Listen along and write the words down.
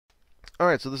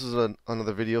Alright, so this is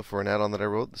another video for an add-on that I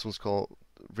wrote. This one's called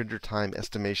Render Time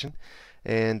Estimation,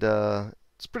 and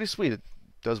it's pretty sweet. It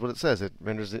does what it says. It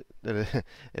renders it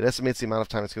estimates the amount of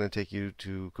time it's going to take you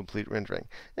to complete rendering,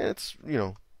 and it's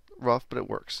rough, but it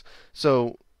works.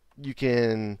 So you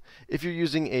can, if you're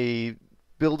using a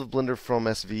build of Blender from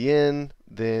SVN,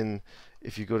 then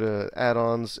if you go to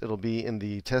add-ons, it'll be in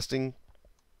the testing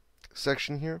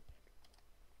section here.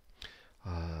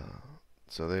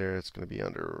 So there, it's going to be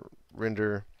under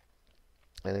render,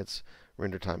 and it's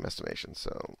render time estimation.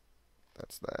 So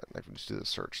that's that. I can just do the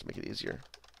search to make it easier.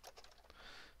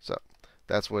 So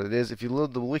that's what it is. If you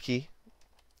load the wiki,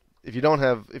 if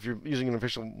you're using an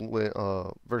official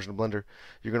version of Blender,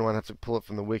 you're going to want to have to pull it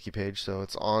from the wiki page. So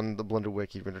it's on the Blender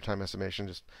wiki, render time estimation.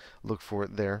 Just look for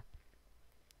it there.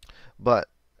 But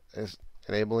as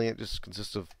enabling it just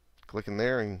consists of clicking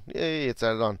there, and yay, it's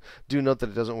added on. Do note that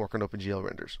it doesn't work on OpenGL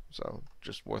renders, so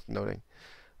just worth noting.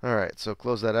 Alright, so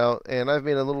close that out, and I've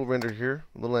made a little render here,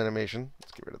 a little animation.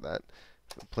 Let's get rid of that.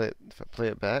 If I play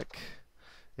it back,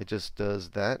 it just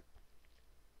does that.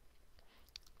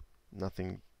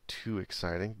 Nothing too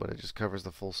exciting, but it just covers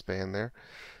the full span there.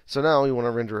 So now we want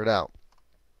to render it out.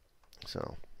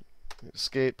 So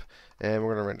escape, and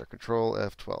we're going to render Control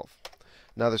F12.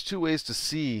 Now there's two ways to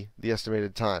see the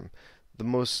estimated time. The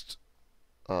most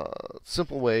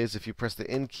simple way is if you press the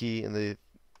N key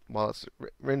while it's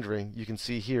rendering, you can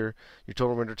see here your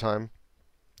total render time.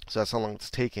 So that's how long it's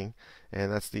taking,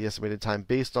 and that's the estimated time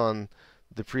based on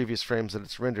the previous frames that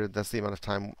it's rendered. That's the amount of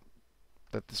time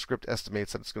that the script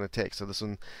estimates that it's going to take. So this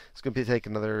one is going to take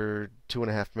another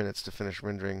 2.5 minutes to finish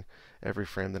rendering every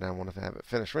frame that I want to have it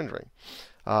finish rendering.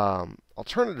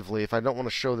 Alternatively, if I don't want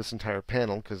to show this entire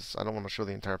panel, because I don't want to show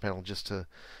the entire panel just to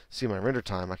see my render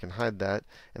time, I can hide that.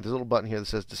 And there's a little button here that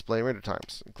says Display Render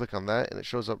Times. Click on that, and it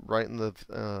shows up right in the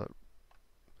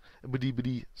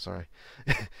sorry,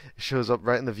 it shows up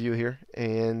right in the view here,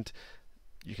 and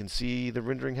you can see the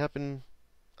rendering happen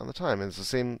on the time. And it's the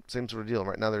same sort of deal.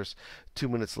 Right now there's 2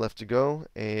 minutes left to go,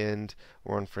 and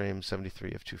we're on frame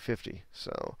 73 of 250.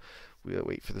 So we gotta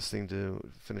wait for this thing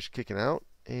to finish kicking out,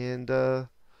 and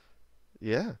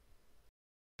yeah.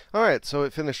 Alright, so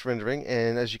it finished rendering,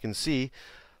 and as you can see,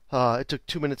 it took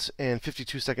 2 minutes and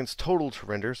 52 seconds total to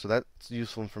render, so that's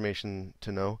useful information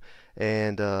to know.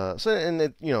 And I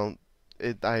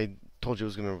told you it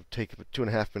was going to take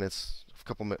 2.5 minutes, a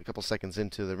couple seconds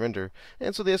into the render,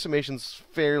 and so the estimation's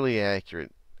fairly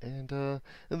accurate. And at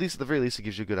least at the very least, it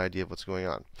gives you a good idea of what's going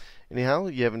on. Anyhow,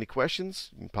 if you have any questions,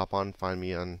 you can pop on, find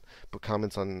me put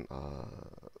comments on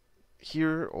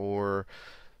here, or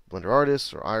Blender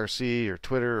Artists, or IRC, or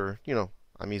Twitter, or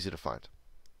I'm easy to find.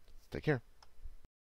 Take care.